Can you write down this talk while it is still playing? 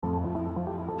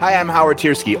Hi, I'm Howard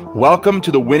Tiersky. Welcome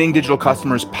to the Winning Digital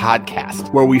Customers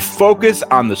podcast, where we focus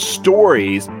on the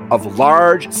stories of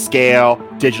large-scale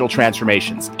digital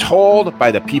transformations told by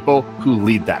the people who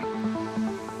lead them.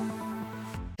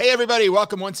 Hey, everybody.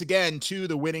 Welcome once again to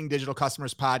the Winning Digital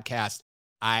Customers podcast.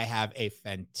 I have a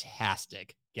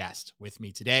fantastic guest with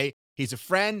me today. He's a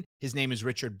friend. His name is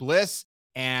Richard Bliss,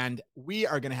 and we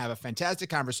are going to have a fantastic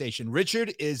conversation.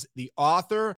 Richard is the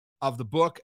author of the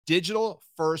book Digital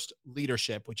First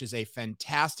Leadership, which is a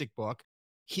fantastic book.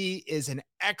 He is an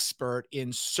expert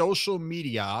in social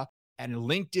media and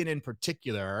LinkedIn in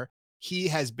particular. He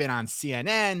has been on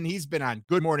CNN. He's been on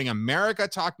Good Morning America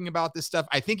talking about this stuff.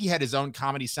 I think he had his own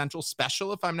Comedy Central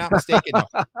special, if I'm not mistaken.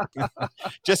 No.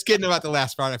 Just kidding about the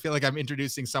last part. I feel like I'm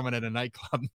introducing someone at a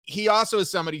nightclub. He also is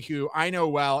somebody who I know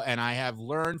well, and I have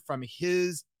learned from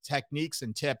his techniques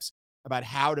and tips about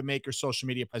how to make your social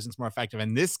media presence more effective.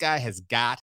 And this guy has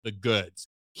got the goods.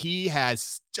 He has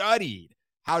studied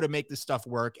how to make this stuff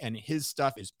work, and his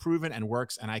stuff is proven and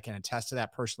works, and I can attest to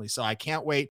that personally. So I can't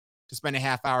wait to spend a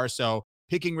half hour or so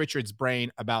picking Richard's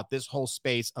brain about this whole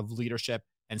space of leadership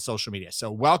and social media.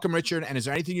 So welcome, Richard. And is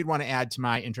there anything you'd want to add to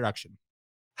my introduction?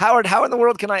 Howard, how in the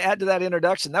world can I add to that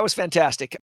introduction? That was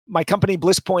fantastic. My company,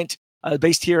 Bliss Point,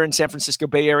 based here in San Francisco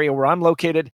Bay Area, where I'm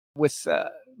located, with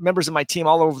members of my team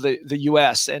all over the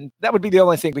U.S. And that would be the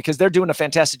only thing, because they're doing a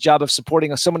fantastic job of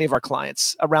supporting so many of our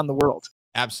clients around the world.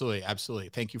 Absolutely. Absolutely.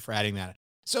 Thank you for adding that.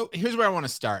 So here's where I want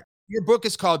to start. Your book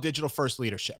is called Digital First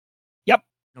Leadership. Yep.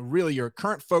 Really, your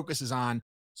current focus is on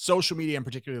social media and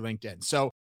particularly LinkedIn.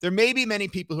 So there may be many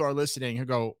people who are listening who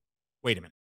go, wait a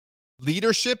minute,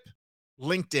 leadership,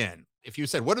 LinkedIn. If you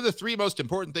said, what are the three most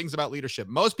important things about leadership?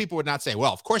 Most people would not say,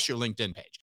 well, of course, your LinkedIn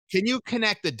page. Can you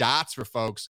connect the dots for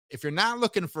folks? If you're not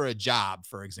looking for a job,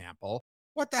 for example,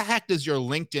 what the heck does your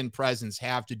LinkedIn presence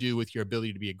have to do with your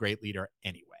ability to be a great leader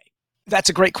anyway? That's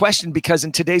a great question, because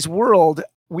in today's world,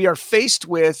 we are faced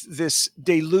with this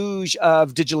deluge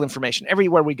of digital information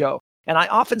everywhere we go. And I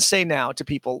often say now to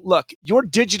people, look, your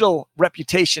digital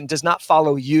reputation does not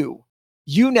follow you.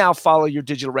 You now follow your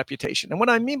digital reputation. And what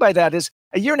I mean by that is,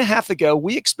 a year and a half ago,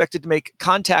 we expected to make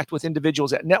contact with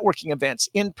individuals at networking events,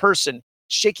 in person,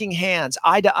 shaking hands,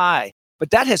 eye to eye. But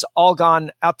that has all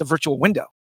gone out the virtual window,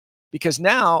 because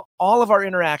now all of our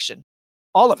interaction,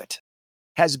 all of it,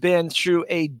 has been through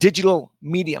a digital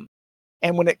medium.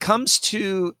 And when it comes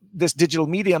to this digital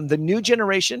medium, the new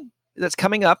generation that's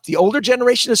coming up, the older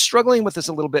generation is struggling with this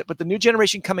a little bit, but the new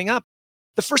generation coming up,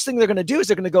 the first thing they're going to do is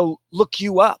they're going to go look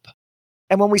you up.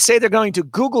 And when we say they're going to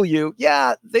Google you,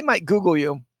 yeah, they might Google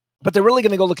you, but they're really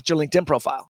going to go look at your LinkedIn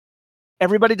profile.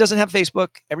 Everybody doesn't have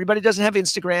Facebook. Everybody doesn't have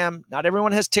Instagram. Not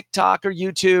everyone has TikTok or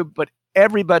YouTube, but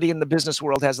everybody in the business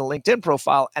world has a LinkedIn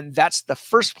profile. And that's the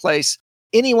first place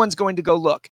anyone's going to go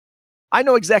look. I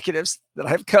know executives that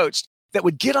I've coached that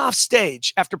would get off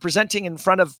stage after presenting in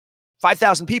front of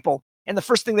 5,000 people. And the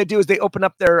first thing they do is they open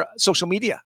up their social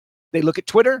media. They look at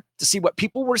Twitter to see what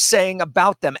people were saying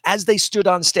about them as they stood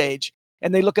on stage.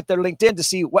 And they look at their LinkedIn to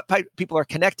see what people are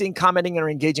connecting, commenting, or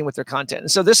engaging with their content. And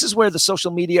so this is where the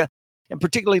social media, and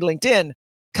particularly LinkedIn,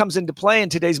 comes into play in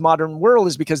today's modern world,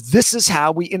 is because this is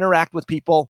how we interact with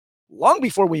people long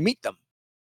before we meet them.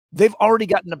 They've already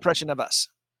got an impression of us.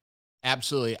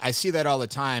 Absolutely. I see that all the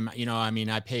time.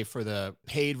 I pay for the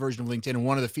paid version of LinkedIn, and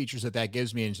one of the features that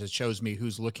gives me is it shows me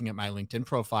who's looking at my LinkedIn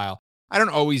profile. I don't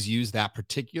always use that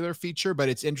particular feature, but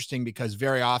it's interesting because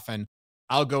very often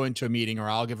I'll go into a meeting or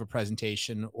I'll give a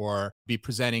presentation or be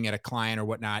presenting at a client or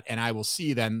whatnot, and I will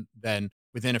see then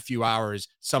within a few hours,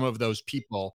 some of those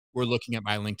people were looking at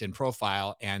my LinkedIn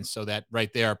profile. And so that right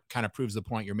there kind of proves the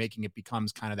point you're making. It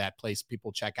becomes kind of that place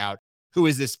people check out. Who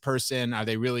is this person? Are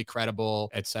they really credible,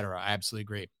 et cetera? I absolutely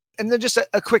agree. And then just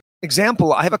a quick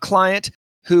example. I have a client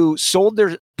who sold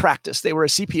their practice. They were a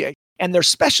CPA, and their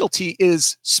specialty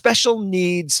is special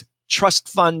needs trust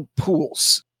fund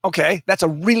pools. Okay, that's a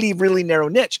really, really narrow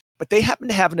niche, but they happen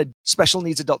to have a special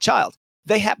needs adult child.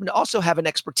 They happen to also have an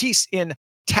expertise in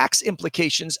tax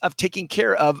implications of taking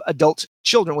care of adult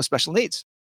children with special needs.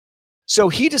 So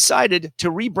he decided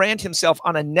to rebrand himself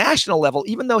on a national level,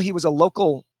 even though he was a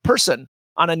local person,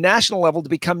 on a national level, to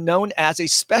become known as a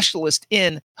specialist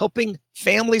in helping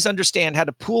families understand how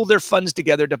to pool their funds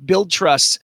together to build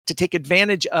trusts, to take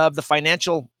advantage of the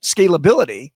financial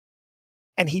scalability.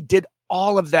 And he did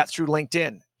all of that through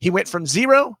LinkedIn. He went from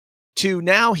zero to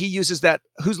now he uses that,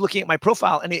 who's looking at my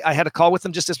profile. And I had a call with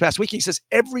him just this past week. He says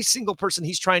every single person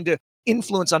he's trying to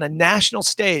influence on a national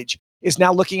stage is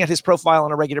now looking at his profile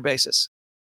on a regular basis.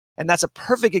 And that's a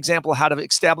perfect example of how to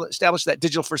establish that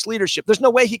digital first leadership. There's no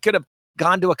way he could have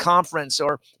gone to a conference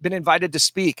or been invited to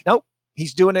speak. Nope,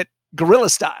 he's doing it guerrilla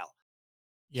style.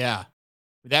 Yeah.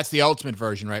 That's the ultimate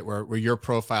version, right? Where your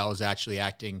profile is actually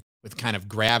acting with kind of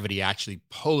gravity, actually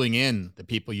pulling in the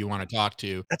people you want to talk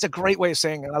to. That's a great way of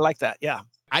saying it. I like that. Yeah.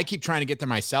 I keep trying to get there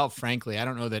myself, frankly. I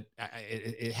don't know that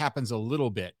it happens a little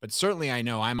bit, but certainly I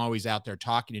know I'm always out there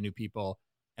talking to new people.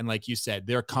 And like you said,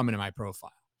 they're coming to my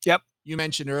profile. Yep. You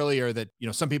mentioned earlier that,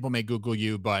 some people may Google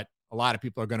you, but a lot of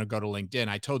people are going to go to LinkedIn.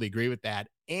 I totally agree with that.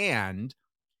 And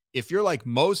if you're like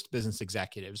most business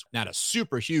executives, not a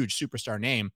super huge superstar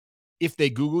name, if they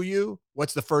Google you,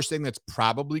 what's the first thing that's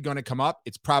probably going to come up?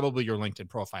 It's probably your LinkedIn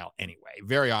profile anyway.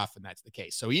 Very often that's the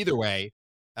case. So either way,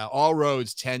 all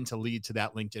roads tend to lead to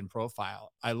that LinkedIn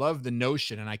profile. I love the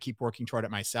notion, and I keep working toward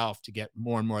it myself to get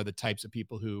more and more of the types of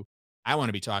people who I want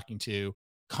to be talking to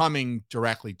coming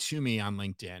directly to me on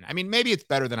LinkedIn. I mean, maybe it's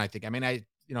better than I think. I mean, I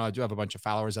do have a bunch of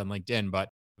followers on LinkedIn, but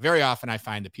very often I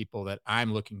find the people that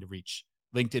I'm looking to reach,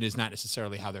 LinkedIn is not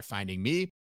necessarily how they're finding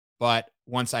me, but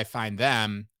once I find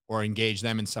them or engage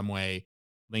them in some way,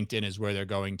 LinkedIn is where they're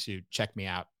going to check me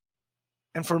out.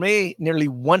 And for me, nearly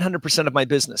 100% of my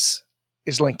business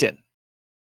is LinkedIn.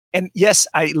 And yes,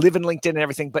 I live in LinkedIn and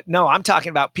everything, but no, I'm talking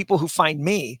about people who find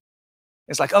me.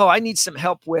 It's like, oh, I need some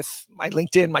help with my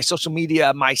LinkedIn, my social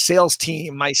media, my sales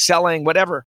team, my selling,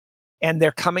 whatever. And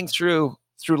they're coming through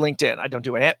LinkedIn. I don't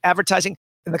do any advertising.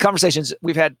 In the conversations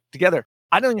we've had together,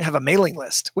 I don't even have a mailing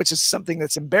list, which is something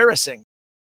that's embarrassing.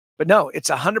 But no, it's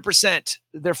 100%.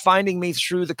 They're finding me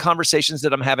through the conversations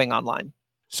that I'm having online.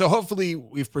 So hopefully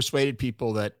we've persuaded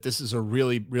people that this is a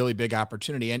really, really big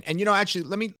opportunity. And actually,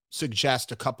 let me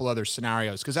suggest a couple other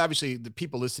scenarios, because obviously the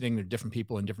people listening are different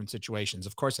people in different situations.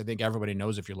 Of course, I think everybody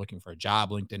knows if you're looking for a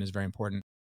job, LinkedIn is very important.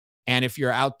 And if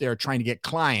you're out there trying to get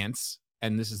clients,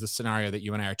 and this is the scenario that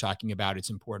you and I are talking about, it's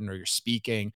important, or you're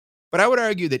speaking. But I would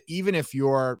argue that even if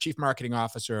you're chief marketing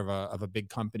officer of a big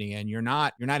company and you're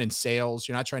not in sales,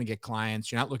 you're not trying to get clients,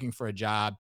 you're not looking for a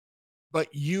job, but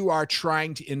you are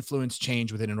trying to influence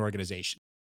change within an organization.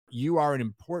 You are an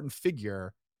important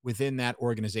figure within that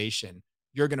organization.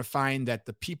 You're going to find that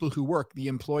the people who work, the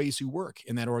employees who work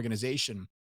in that organization,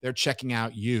 they're checking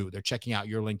out you. They're checking out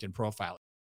your LinkedIn profile.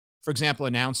 For example,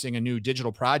 announcing a new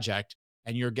digital project,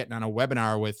 and you're getting on a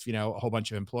webinar with, a whole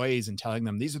bunch of employees and telling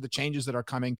them these are the changes that are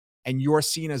coming, and you're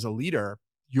seen as a leader,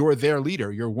 you're their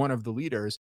leader, you're one of the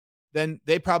leaders, then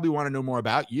they probably want to know more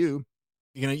about you.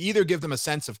 You're going to either give them a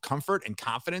sense of comfort and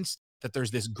confidence that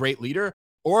there's this great leader,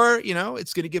 or,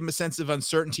 it's going to give them a sense of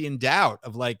uncertainty and doubt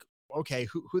of like, okay,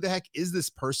 who the heck is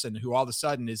this person who all of a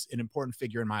sudden is an important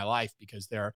figure in my life because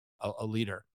they're a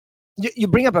leader? You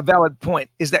bring up a valid point,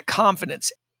 is that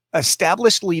confidence.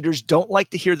 Established leaders don't like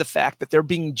to hear the fact that they're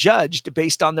being judged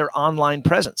based on their online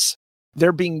presence.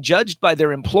 They're being judged by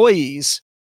their employees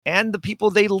and the people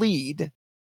they lead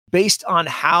based on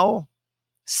how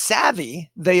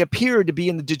savvy they appear to be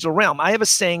in the digital realm. I have a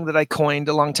saying that I coined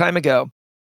a long time ago.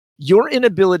 Your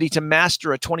inability to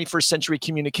master a 21st century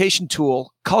communication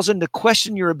tool calls into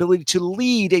question your ability to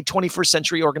lead a 21st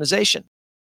century organization.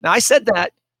 Now, I said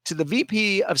that to the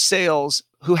VP of sales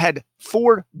who had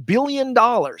 $4 billion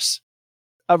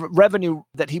of revenue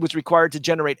that he was required to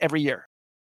generate every year.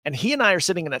 And he and I are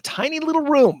sitting in a tiny little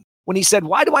room when he said,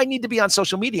 why do I need to be on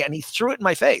social media? And he threw it in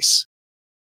my face.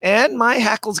 And my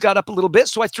hackles got up a little bit,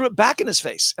 so I threw it back in his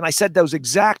face. And I said those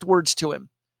exact words to him.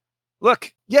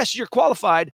 Look, yes, you're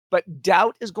qualified, but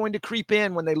doubt is going to creep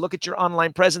in when they look at your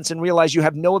online presence and realize you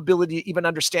have no ability to even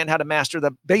understand how to master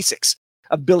the basics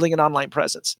of building an online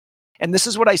presence. And this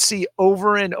is what I see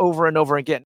over and over and over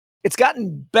again. It's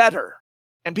gotten better,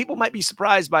 and people might be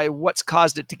surprised by what's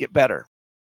caused it to get better.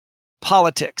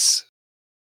 Politics.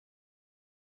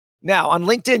 Now, on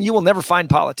LinkedIn, you will never find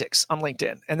politics on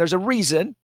LinkedIn. And there's a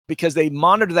reason, because they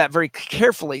monitor that very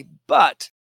carefully. But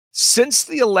since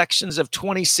the elections of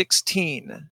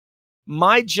 2016,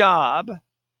 my job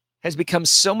has become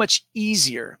so much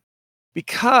easier,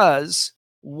 because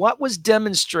what was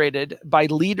demonstrated by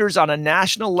leaders on a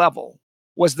national level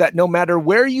was that no matter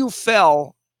where you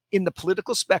fell in the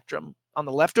political spectrum, on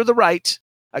the left or the right,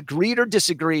 agreed or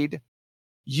disagreed,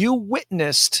 you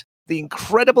witnessed the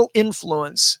incredible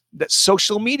influence that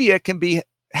social media can be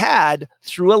had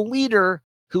through a leader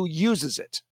who uses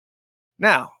it.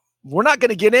 Now, we're not going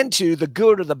to get into the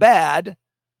good or the bad,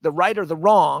 the right or the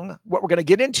wrong. What we're going to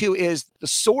get into is the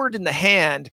sword in the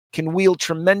hand can wield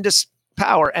tremendous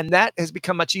power, and that has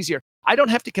become much easier. I don't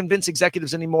have to convince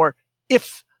executives anymore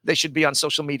if they should be on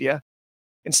social media.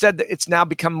 Instead, it's now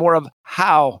become more of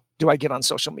how do I get on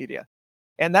social media?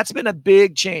 And that's been a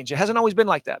big change. It hasn't always been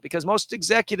like that, because most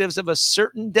executives of a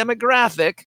certain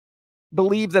demographic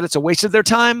believe that it's a waste of their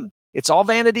time. It's all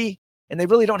vanity. and they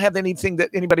really don't have anything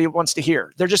that anybody wants to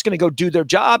hear. They're just going to go do their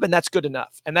job, and that's good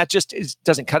enough. And that just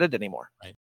doesn't cut it anymore.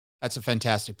 Right. That's a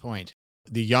fantastic point.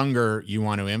 The younger you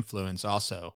want to influence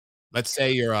also. Let's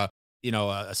say you're a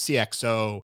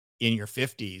CXO in your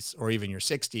 50s or even your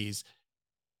 60s.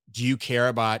 Do you care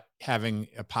about having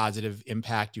a positive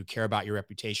impact? Do you care about your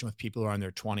reputation with people who are in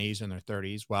their 20s and their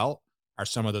 30s? Well, are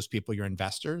some of those people your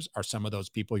investors? Are some of those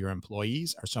people your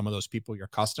employees? Are some of those people your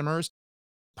customers?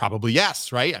 Probably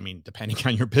yes, right? I mean, depending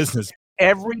on your business.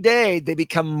 Every day they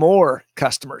become more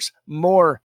customers,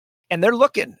 more, and they're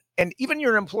looking. And even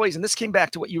your employees, and this came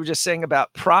back to what you were just saying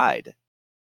about pride.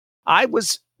 I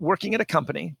was working at a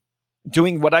company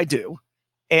doing what I do,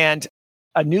 and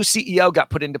a new CEO got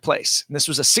put into place. And this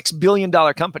was a $6 billion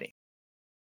company.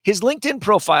 His LinkedIn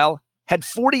profile had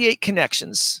 48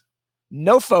 connections,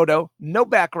 no photo, no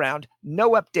background,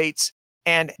 no updates,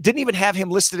 and didn't even have him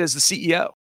listed as the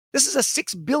CEO. This is a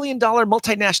 $6 billion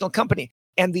multinational company.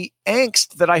 And the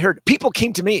angst that I heard, people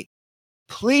came to me,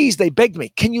 please, they begged me,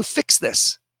 can you fix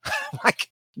this? Like,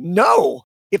 no.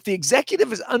 If the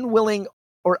executive is unwilling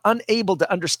or unable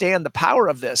to understand the power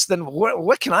of this, then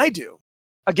what can I do?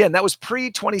 Again, that was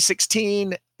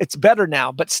pre-2016. It's better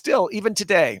now, but still, even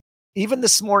today, even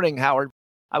this morning, Howard,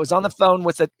 I was on the phone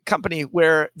with a company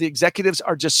where the executives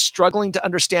are just struggling to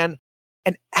understand,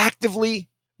 and actively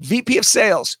VP of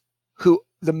sales, who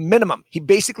the minimum, he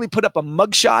basically put up a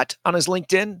mugshot on his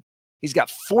LinkedIn. He's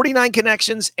got 49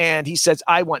 connections, and he says,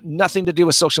 I want nothing to do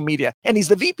with social media. And he's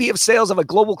the VP of sales of a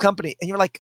global company. And you're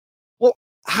like, well,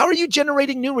 how are you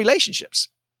generating new relationships?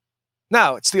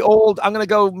 No, it's the old, I'm going to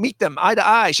go meet them eye to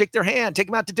eye, shake their hand, take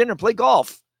them out to dinner, play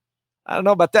golf. I don't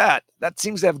know about that. That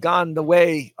seems to have gone the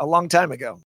way a long time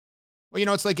ago.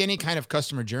 Well, it's like any kind of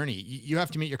customer journey. You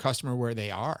have to meet your customer where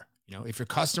they are. If your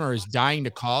customer is dying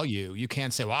to call you, you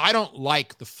can't say, well, I don't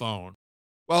like the phone.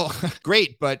 Well,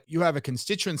 great, but you have a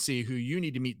constituency who you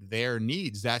need to meet their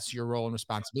needs. That's your role and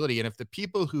responsibility. And if the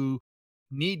people who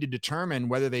need to determine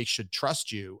whether they should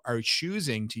trust you are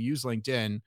choosing to use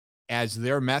LinkedIn as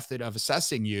their method of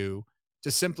assessing you,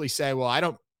 to simply say, well, I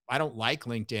don't like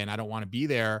LinkedIn, I don't want to be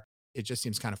there, it just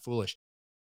seems kind of foolish.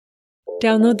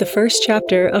 Download the first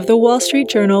chapter of the Wall Street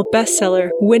Journal bestseller,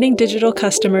 Winning Digital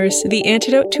Customers, The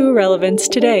Antidote to Irrelevance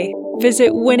today.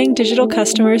 Visit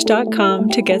winningdigitalcustomers.com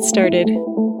to get started.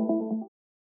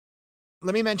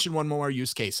 Let me mention one more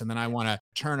use case, and then I want to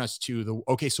turn us to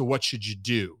okay, so what should you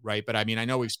do, right? But I mean, I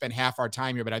know we've spent half our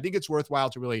time here, but I think it's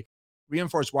worthwhile to really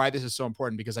reinforce why this is so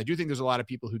important, because I do think there's a lot of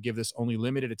people who give this only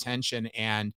limited attention,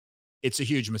 and it's a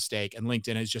huge mistake. And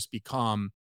LinkedIn has just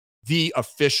become the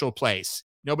official place.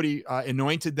 Nobody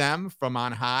anointed them from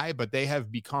on high, but they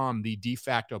have become the de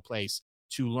facto place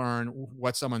to learn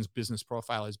what someone's business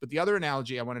profile is. But the other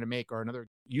analogy I wanted to make, or another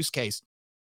use case,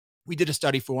 we did a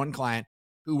study for one client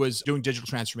who was doing digital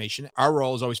transformation. Our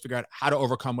role is always figure out how to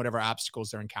overcome whatever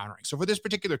obstacles they're encountering. So for this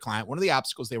particular client, one of the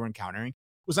obstacles they were encountering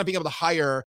was not being able to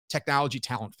hire technology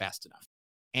talent fast enough.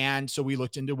 And so we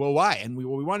looked into, well, why? And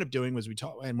what we wound up doing was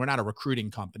and we're not a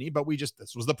recruiting company, but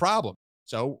this was the problem.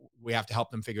 So we have to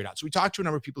help them figure it out. So we talked to a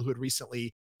number of people who had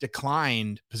recently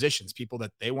declined positions, people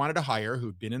that they wanted to hire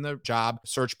who'd been in the job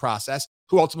search process,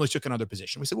 who ultimately took another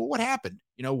position. We said, well, what happened?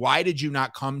 Why did you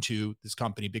not come to this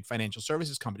company, big financial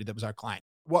services company that was our client?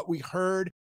 What we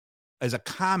heard as a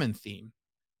common theme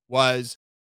was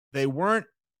they weren't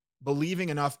believing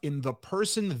enough in the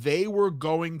person they were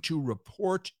going to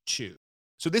report to.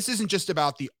 So this isn't just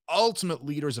about the ultimate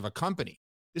leaders of a company.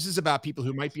 This is about people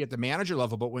who might be at the manager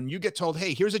level, but when you get told,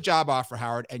 hey, here's a job offer,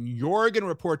 Howard, and you're going to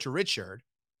report to Richard,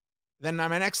 then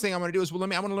my next thing I'm going to do is, I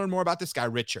want to learn more about this guy,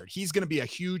 Richard. He's going to be a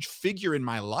huge figure in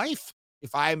my life.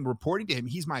 If I'm reporting to him,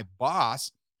 he's my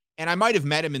boss. And I might have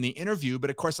met him in the interview, but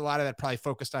of course, a lot of that probably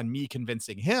focused on me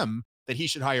convincing him that he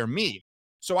should hire me.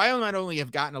 So I not only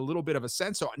have gotten a little bit of a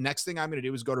sense. So next thing I'm going to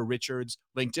do is go to Richard's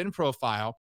LinkedIn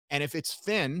profile. And if it's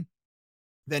thin,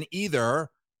 then either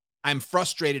I'm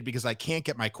frustrated because I can't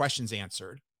get my questions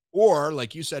answered, or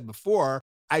like you said before,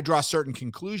 I draw certain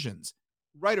conclusions,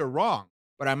 right or wrong.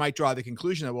 But I might draw the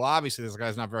conclusion that, well, obviously this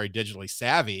guy's not very digitally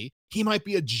savvy. He might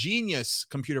be a genius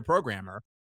computer programmer,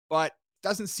 but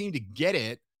doesn't seem to get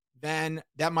it. Then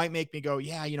that might make me go,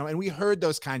 yeah, and we heard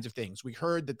those kinds of things. We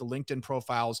heard that the LinkedIn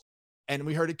profiles, and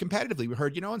we heard it competitively. We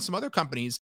heard, in some other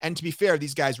companies, and to be fair,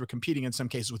 these guys were competing in some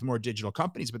cases with more digital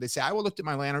companies, but they say, I looked at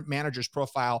my manager's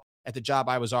profile at the job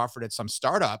I was offered at some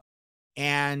startup,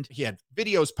 and he had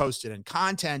videos posted and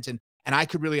content, and I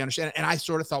could really understand it. And I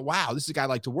sort of thought, wow, this is a guy I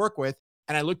like to work with.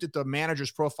 And I looked at the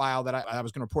manager's profile that I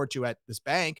was going to report to at this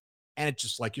bank, and it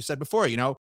just, like you said before,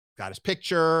 got his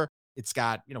picture, It's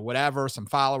got, whatever, some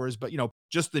followers, but,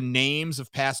 just the names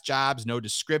of past jobs, no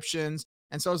descriptions.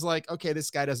 And so I was like, okay, this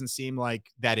guy doesn't seem like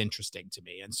that interesting to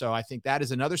me. And so I think that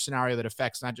is another scenario that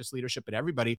affects not just leadership, but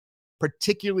everybody,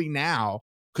 particularly now,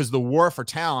 because the war for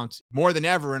talent, more than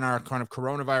ever in our kind of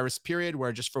coronavirus period,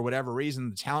 where just for whatever reason,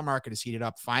 the talent market is heated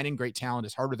up, finding great talent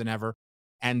is harder than ever.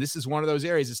 And this is one of those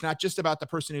areas. It's not just about the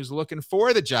person who's looking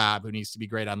for the job who needs to be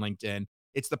great on LinkedIn.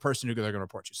 It's the person who they're going to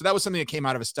report to. So that was something that came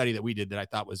out of a study that we did that I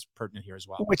thought was pertinent here as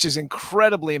well. Which is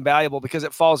incredibly invaluable because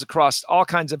it falls across all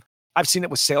kinds of, I've seen it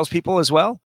with salespeople as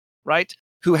well, right?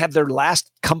 Who have their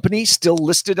last company still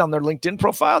listed on their LinkedIn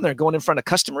profile and they're going in front of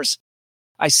customers.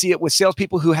 I see it with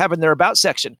salespeople who have in their about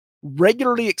section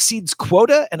regularly exceeds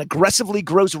quota and aggressively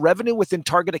grows revenue within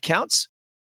target accounts.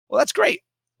 Well, that's great.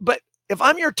 But if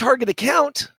I'm your target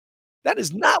account, that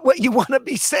is not what you want to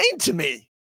be saying to me.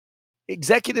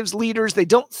 Executives, leaders, they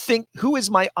don't think, who is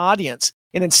my audience?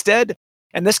 And instead,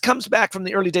 and this comes back from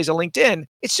the early days of LinkedIn,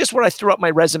 it's just where I threw up my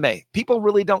resume. People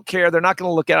really don't care. They're not going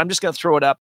to look at it. I'm just going to throw it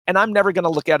up and I'm never going to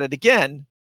look at it again,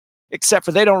 except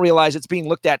for they don't realize it's being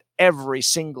looked at every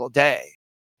single day.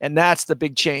 And that's the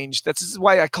big change. This is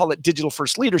why I call it digital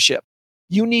first leadership.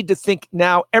 You need to think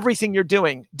now everything you're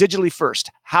doing digitally first.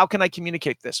 How can I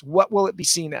communicate this? What will it be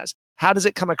seen as? How does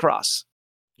it come across?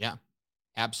 Yeah,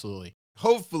 absolutely.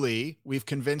 Hopefully, we've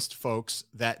convinced folks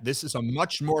that this is a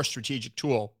much more strategic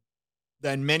tool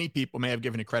than many people may have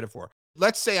given it credit for.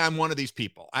 Let's say I'm one of these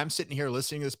people. I'm sitting here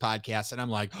listening to this podcast and I'm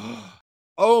like,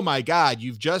 oh my God,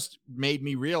 you've just made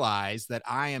me realize that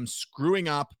I am screwing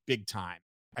up big time.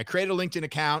 I created a LinkedIn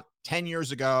account 10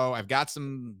 years ago. I've got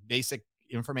some basic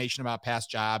information about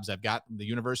past jobs. I've got the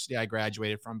university I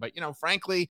graduated from, but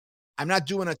frankly, I'm not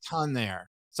doing a ton there.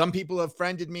 Some people have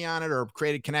friended me on it or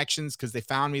created connections because they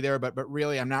found me there, but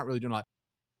really, I'm not really doing a lot.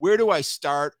 Where do I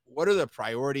start? What are the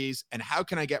priorities? And how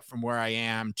can I get from where I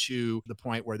am to the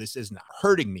point where this isn't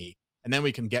hurting me? And then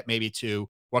we can get maybe to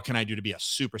what can I do to be a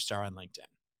superstar on LinkedIn?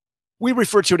 We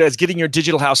refer to it as getting your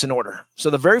digital house in order.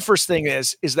 So the very first thing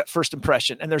is that first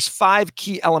impression. And there's 5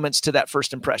 key elements to that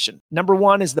first impression. Number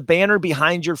 1 is the banner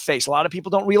behind your face. A lot of people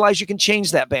don't realize you can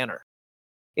change that banner.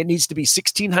 It needs to be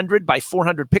 1600 by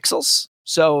 400 pixels.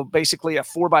 So basically a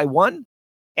 4x1,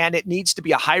 and it needs to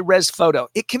be a high-res photo.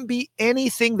 It can be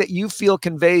anything that you feel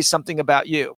conveys something about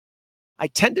you. I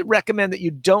tend to recommend that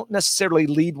you don't necessarily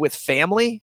lead with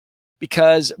family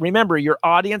because remember, your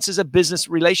audience is a business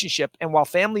relationship. And while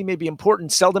family may be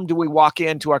important, seldom do we walk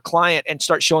into our client and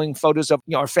start showing photos of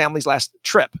our family's last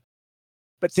trip.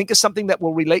 But think of something that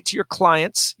will relate to your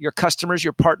clients, your customers,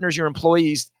 your partners, your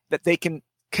employees, that they can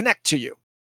connect to you.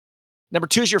 Number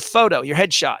 2 is your photo, your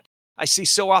headshot. I see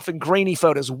so often grainy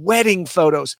photos, wedding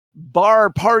photos, bar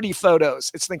party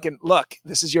photos. It's thinking, look,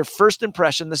 this is your first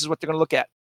impression. This is what they're going to look at.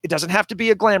 It doesn't have to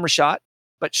be a glamour shot,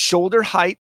 but shoulder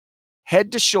height,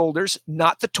 head to shoulders,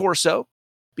 not the torso,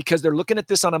 because they're looking at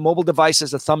this on a mobile device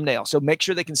as a thumbnail. So make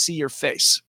sure they can see your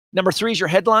face. Number 3 is your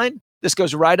headline. This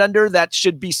goes right under. That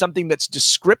should be something that's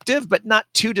descriptive, but not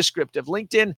too descriptive.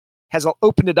 LinkedIn has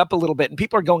opened it up a little bit and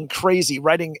people are going crazy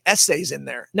writing essays in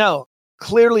there. No.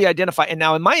 Clearly identify. And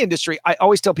now in my industry, I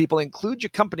always tell people include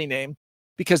your company name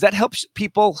because that helps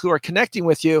people who are connecting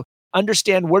with you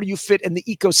understand where you fit in the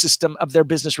ecosystem of their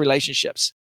business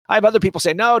relationships. I have other people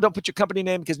say, no, don't put your company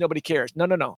name because nobody cares.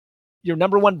 No. Your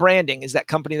number 1 branding is that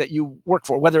company that you work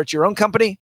for, whether it's your own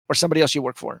company or somebody else you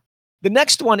work for. The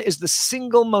next one is the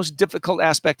single most difficult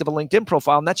aspect of a LinkedIn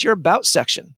profile, and that's your about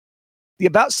section. The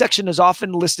about section is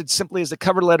often listed simply as the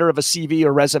cover letter of a CV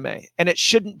or resume, and it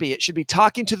shouldn't be. It should be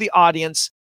talking to the audience.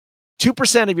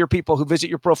 2% of your people who visit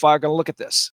your profile are going to look at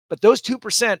this, but those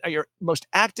 2% are your most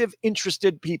active,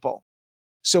 interested people.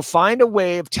 So find a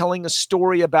way of telling a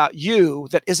story about you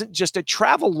that isn't just a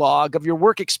travel log of your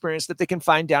work experience that they can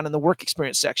find down in the work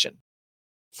experience section.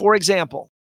 For example,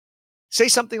 say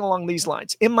something along these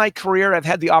lines. In my career, I've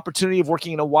had the opportunity of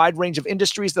working in a wide range of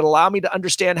industries that allow me to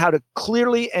understand how to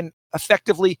clearly and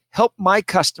effectively help my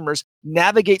customers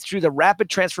navigate through the rapid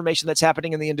transformation that's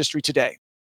happening in the industry today.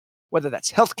 Whether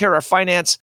that's healthcare or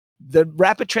finance, the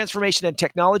rapid transformation and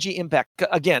technology impact,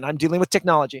 again, I'm dealing with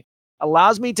technology,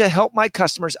 allows me to help my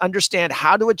customers understand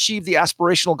how to achieve the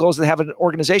aspirational goals they have in an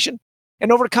organization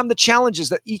and overcome the challenges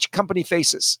that each company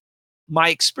faces. My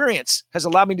experience has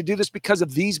allowed me to do this because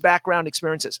of these background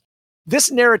experiences.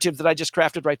 This narrative that I just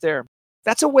crafted right there,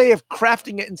 that's a way of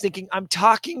crafting it and thinking I'm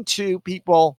talking to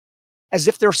people as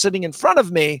if they're sitting in front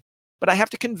of me, but I have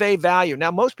to convey value.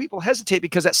 Now, most people hesitate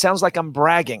because that sounds like I'm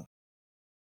bragging.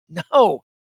 No,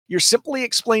 you're simply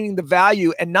explaining the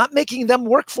value and not making them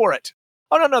work for it.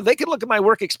 Oh, no, they can look at my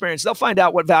work experience. They'll find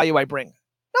out what value I bring.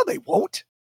 No, they won't.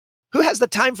 Who has the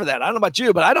time for that? I don't know about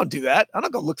you, but I don't do that. I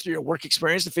don't go look through your work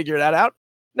experience to figure that out.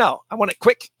 No, I want it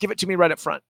quick. Give it to me right up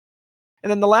front. And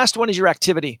then the last one is your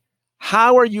activity.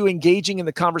 How are you engaging in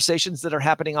the conversations that are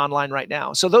happening online right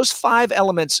now? So those 5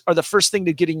 elements are the first thing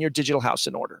to getting your digital house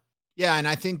in order. Yeah. And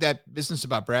I think that business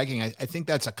about bragging, I think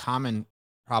that's a common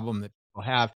problem that people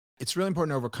have. It's really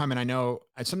important to overcome. And I know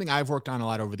it's something I've worked on a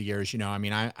lot over the years. I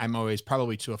mean, I'm always,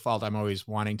 probably to a fault, I'm always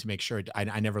wanting to make sure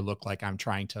I never look like I'm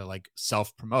trying to like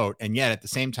self-promote. And yet at the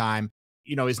same time,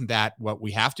 isn't that what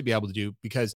we have to be able to do?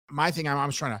 Because my thing,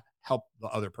 I'm trying to help the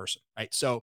other person, right?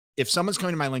 So if someone's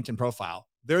coming to my LinkedIn profile,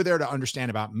 they're there to understand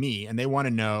about me and they want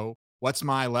to know what's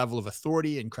my level of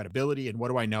authority and credibility and what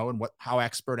do I know and how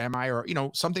expert am I, or,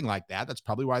 something like that. That's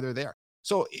probably why they're there.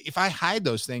 So if I hide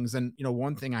those things, then,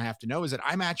 one thing I have to know is that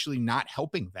I'm actually not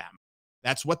helping them.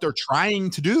 That's what they're trying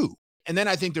to do. And then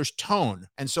I think there's tone.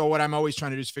 And so what I'm always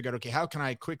trying to do is figure out, okay, how can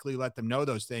I quickly let them know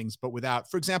those things? But without,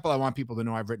 for example, I want people to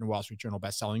know I've written a Wall Street Journal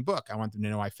best-selling book. I want them to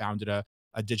know I founded a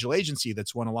digital agency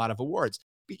that's won a lot of awards.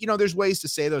 But, there's ways to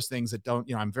say those things that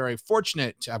don't, I'm very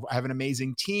fortunate to have an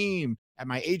amazing team at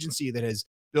my agency that has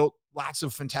built lots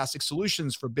of fantastic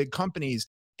solutions for big companies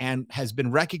and has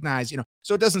been recognized,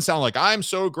 so it doesn't sound like I'm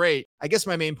so great. I guess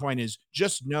my main point is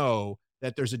just know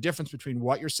that there's a difference between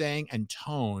what you're saying and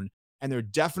tone. And there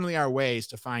definitely are ways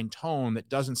to find tone that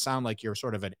doesn't sound like you're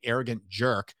sort of an arrogant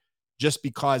jerk just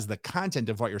because the content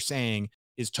of what you're saying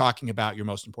is talking about your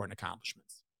most important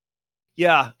accomplishments.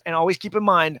 Yeah. And always keep in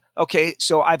mind, okay,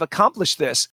 so I've accomplished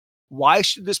this. Why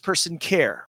should this person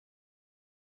care?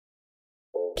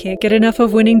 Can't get enough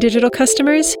of Winning Digital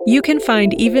Customers? You can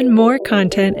find even more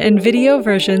content and video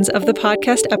versions of the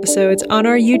podcast episodes on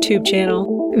our YouTube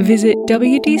channel. Visit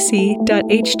wdc.ht/YouTube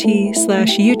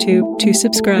to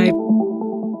subscribe.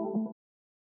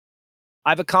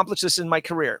 I've accomplished this in my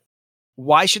career.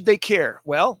 Why should they care?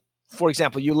 Well, for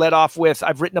example, you led off with,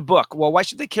 I've written a book. Well, why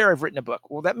should they care I've written a book?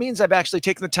 Well, that means I've actually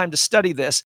taken the time to study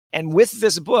this. And with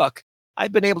this book,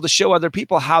 I've been able to show other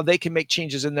people how they can make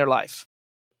changes in their life.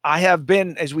 I have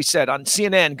been, as we said, on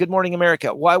CNN, Good Morning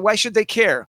America. Why should they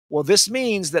care? Well, this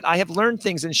means that I have learned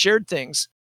things and shared things.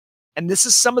 And this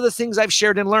is some of the things I've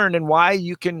shared and learned and why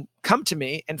you can come to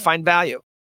me and find value.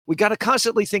 We got to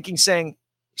constantly saying,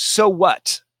 so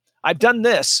what? I've done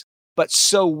this, but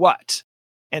so what?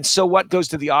 And so what goes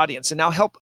to the audience. And now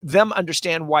help them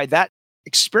understand why that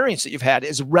experience that you've had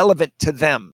is relevant to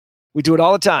them. We do it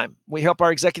all the time. We help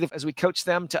our executive as we coach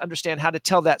them to understand how to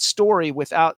tell that story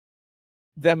without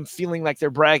them feeling like they're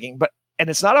bragging, and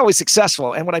it's not always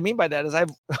successful. And what I mean by that is I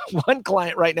have one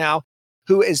client right now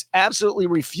who is absolutely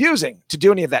refusing to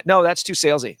do any of that. No, that's too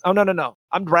salesy. Oh, no.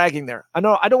 I'm bragging there. I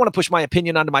don't want to push my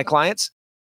opinion onto my clients.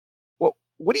 Well,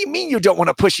 what do you mean you don't want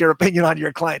to push your opinion onto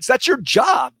your clients? That's your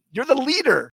job. You're the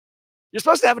leader. You're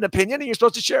supposed to have an opinion and you're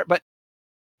supposed to share it. But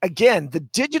again, the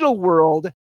digital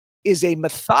world is a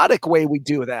methodic way we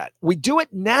do that. We do it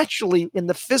naturally in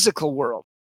the physical world.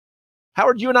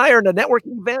 Howard, you and I are in a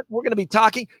networking event. We're going to be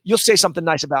talking. You'll say something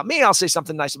nice about me. I'll say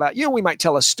something nice about you. We might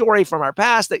tell a story from our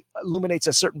past that illuminates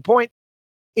a certain point.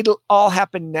 It'll all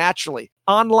happen naturally.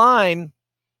 Online,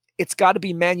 it's got to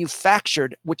be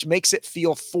manufactured, which makes it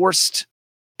feel forced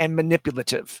and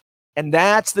manipulative. And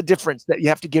that's the difference that you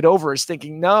have to get over, is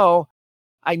thinking, no,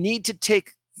 I need to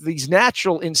take these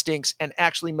natural instincts and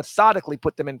actually methodically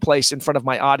put them in place in front of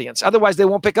my audience. Otherwise, they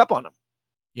won't pick up on them.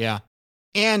 Yeah.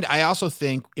 And I also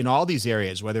think in all these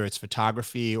areas, whether it's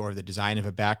photography or the design of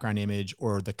a background image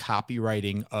or the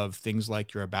copywriting of things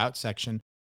like your about section,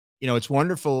 it's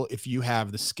wonderful if you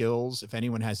have the skills. If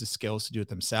anyone has the skills to do it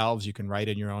themselves, you can write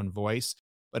in your own voice.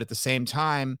 But at the same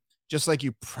time, just like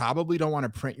you probably don't want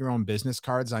to print your own business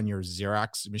cards on your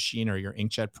Xerox machine or your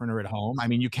inkjet printer at home. I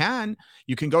mean, you can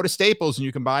go to Staples and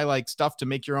you can buy like stuff to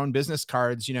make your own business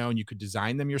cards, and you could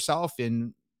design them yourself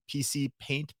in PC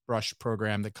paintbrush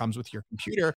program that comes with your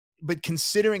computer. But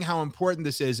considering how important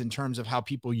this is in terms of how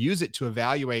people use it to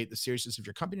evaluate the seriousness of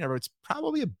your company, it's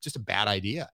probably just a bad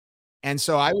idea. And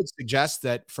so I would suggest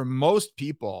that for most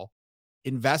people,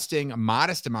 investing a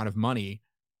modest amount of money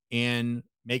in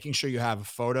making sure you have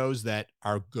photos that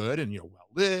are good and well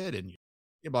lit and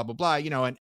blah, blah, blah,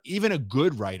 and even a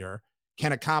good writer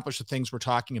can accomplish the things we're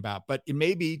talking about. But it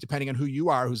may be, depending on who you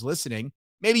are, who's listening,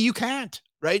 maybe you can't,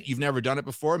 right? You've never done it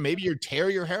before. Maybe you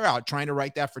tear your hair out trying to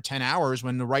write that for 10 hours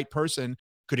when the right person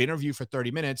could interview for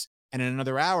 30 minutes and in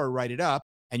another hour write it up,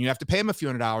 and you have to pay them a few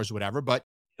 $100s or whatever. But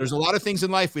there's a lot of things in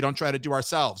life we don't try to do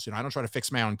ourselves. I don't try to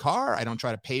fix my own car. I don't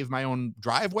try to pave my own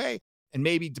driveway. And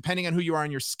maybe depending on who you are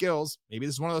and your skills, maybe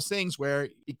this is one of those things where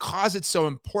because it's so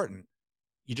important,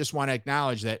 you just want to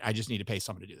acknowledge that I just need to pay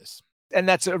someone to do this. And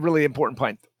that's a really important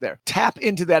point there. Tap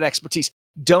into that expertise.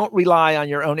 Don't rely on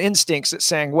your own instincts at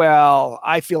saying, well,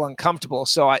 I feel uncomfortable,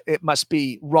 so it must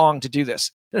be wrong to do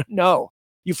this. No,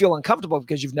 you feel uncomfortable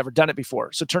because you've never done it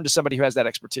before. So turn to somebody who has that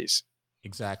expertise.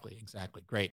 Exactly.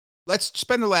 Great. Let's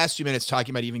spend the last few minutes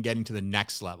talking about even getting to the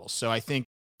next level. So I think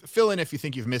fill in if you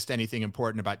think you've missed anything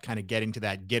important about kind of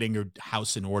getting your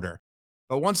house in order.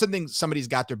 But once somebody's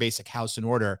got their basic house in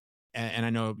order, and I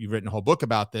know you've written a whole book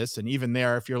about this, and even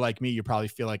there, if you're like me, you probably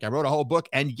feel like I wrote a whole book,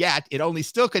 and yet it only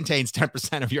still contains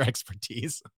 10% of your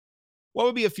expertise. What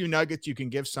would be a few nuggets you can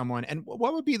give someone? And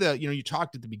what would be you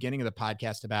talked at the beginning of the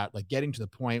podcast about like getting to the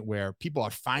point where people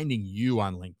are finding you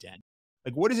on LinkedIn.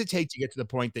 Like, what does it take to get to the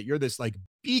point that you're this like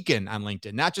beacon on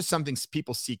LinkedIn, not just something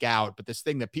people seek out, but this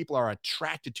thing that people are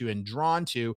attracted to and drawn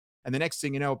to? And the next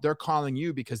thing you know, they're calling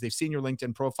you because they've seen your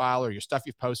LinkedIn profile or your stuff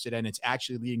you've posted, and it's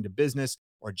actually leading to business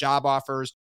or job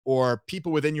offers, or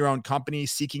people within your own company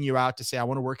seeking you out to say, I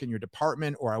want to work in your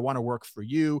department, or I want to work for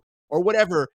you, or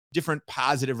whatever different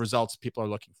positive results people are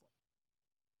looking for.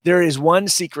 There is one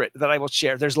secret that I will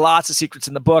share. There's lots of secrets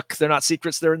in the book. They're not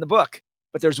secrets, they're in the book.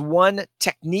 But there's one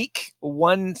technique,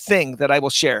 one thing that I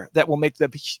will share that will make the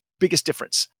biggest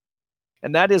difference.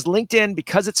 And that is LinkedIn,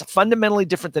 because it's fundamentally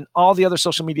different than all the other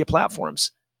social media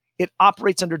platforms, it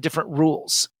operates under different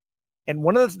rules. And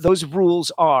one of those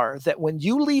rules are that when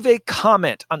you leave a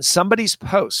comment on somebody's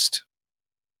post,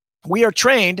 we are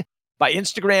trained by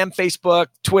Instagram, Facebook,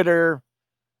 Twitter,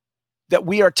 that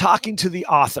we are talking to the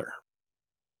author.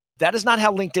 That is not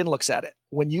how LinkedIn looks at it.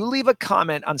 When you leave a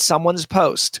comment on someone's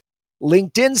post,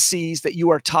 LinkedIn sees that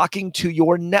you are talking to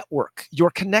your network,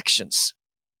 your connections.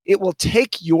 It will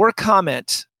take your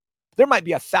comment. There might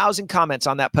be 1,000 comments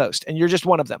on that post, and you're just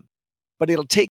one of them. But it'll take